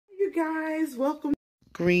you guys, welcome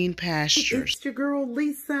Green Pastures. It's your girl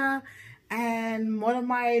Lisa, and one of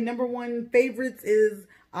my #1 favorites is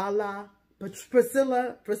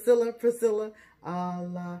Priscilla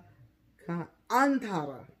Alcantra.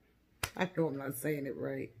 I know I'm not saying it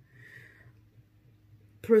right.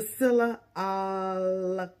 Priscilla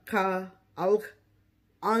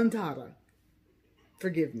Alcantara.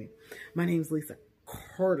 Forgive me. My name's Lisa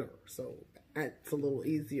Carter, so that's a little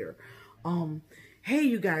easier. Hey,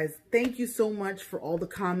 you guys, thank you so much for all the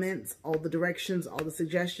comments, all the directions, all the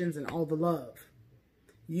suggestions, and all the love.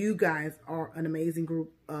 You guys are an amazing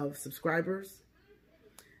group of subscribers.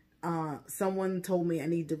 Someone told me I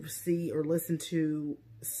need to see or listen to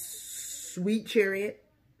Sweet Chariot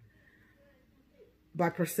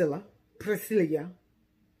by Priscilla.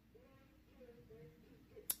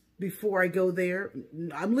 Before I go there,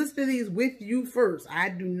 I'm listening to these with you first. I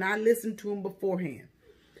do not listen to them beforehand.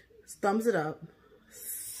 Thumbs it up.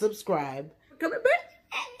 Subscribe. Coming back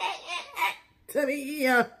to me.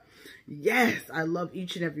 Yes, I love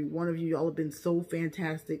each and every one of you. Y'all have been so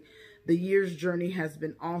fantastic. The year's journey has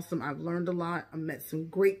been awesome. I've learned a lot. I've met some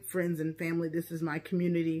great friends and family. This is my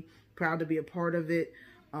community. Proud to be a part of it.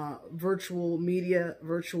 Virtual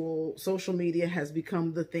social media has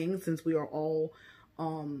become the thing since we are all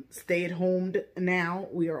stay-at-home now.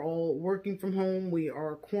 We are all working from home. We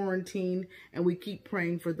are quarantined, and we keep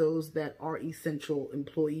praying for those that are essential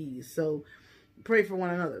employees. So pray for one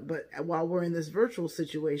another. But while we're in this virtual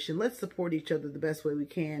situation, let's support each other the best way we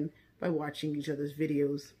can by watching each other's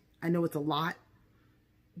videos. I know it's a lot,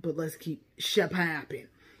 but let's keep shapping,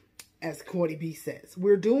 as Cordy B says.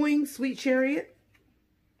 We're doing Sweet Chariot.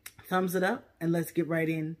 Thumbs it up, and let's get right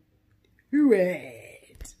in. Hooray!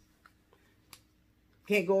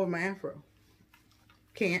 Can't go over my afro.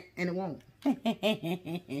 Can't, and it won't.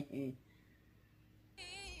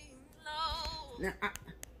 Now,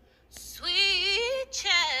 Sweet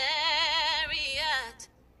chariot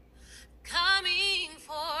coming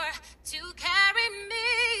to carry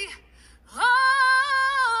me home.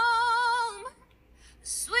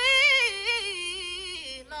 Sweet,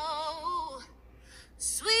 low,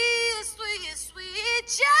 sweet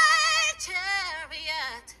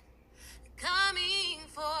chariot coming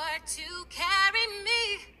to carry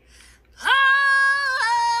me home.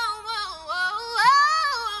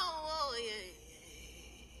 Yeah.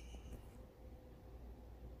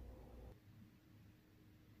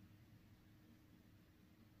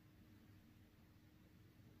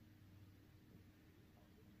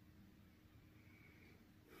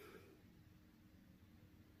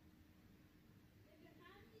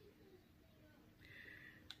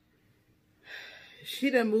 She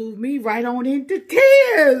done moved me right on into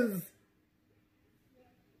tears.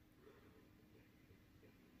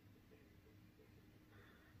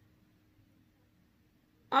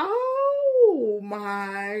 Oh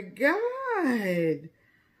my God.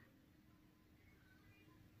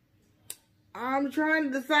 I'm trying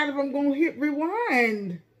to decide if I'm going to hit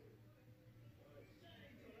rewind.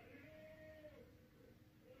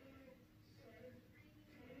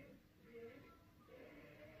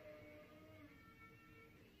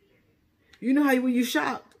 You know how when you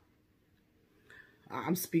shocked,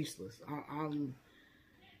 I'm speechless.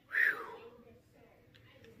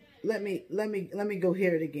 Let me go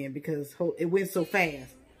hear it again because it went so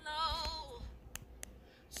fast.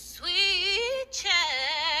 Sweet chariot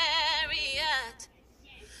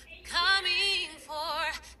coming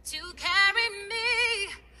to carry me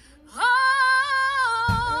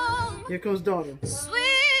home. Here comes daughter. Sweet,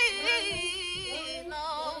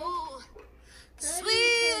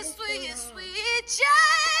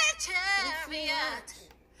 chariot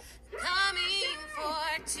coming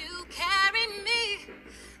to carry me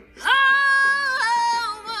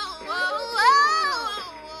home.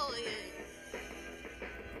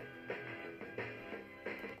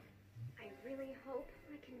 I really hope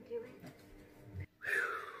I can do it.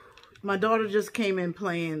 My daughter just came in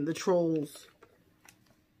playing the Trolls.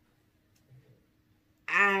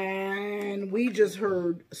 And we just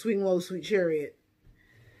heard Swing Low, Sweet Chariot.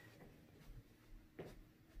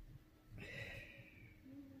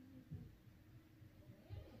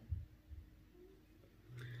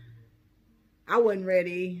 I wasn't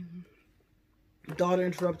ready. Daughter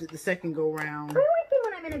interrupted the second go round. What do I do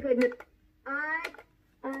when I'm in a good mood?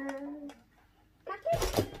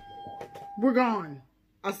 Gotcha. We're gone.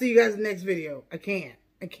 I'll see you guys in the next video. I can't.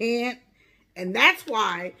 And that's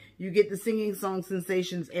why you get the singing song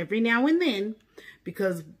sensations every now and then,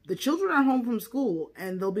 because the children are home from school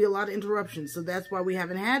and there'll be a lot of interruptions. So that's why we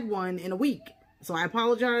haven't had one in a week. So I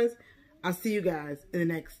apologize. I'll see you guys in the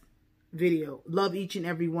next video. Love each and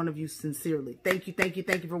every one of you sincerely. Thank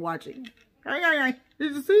you for watching.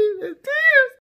 Did you see? It's tears.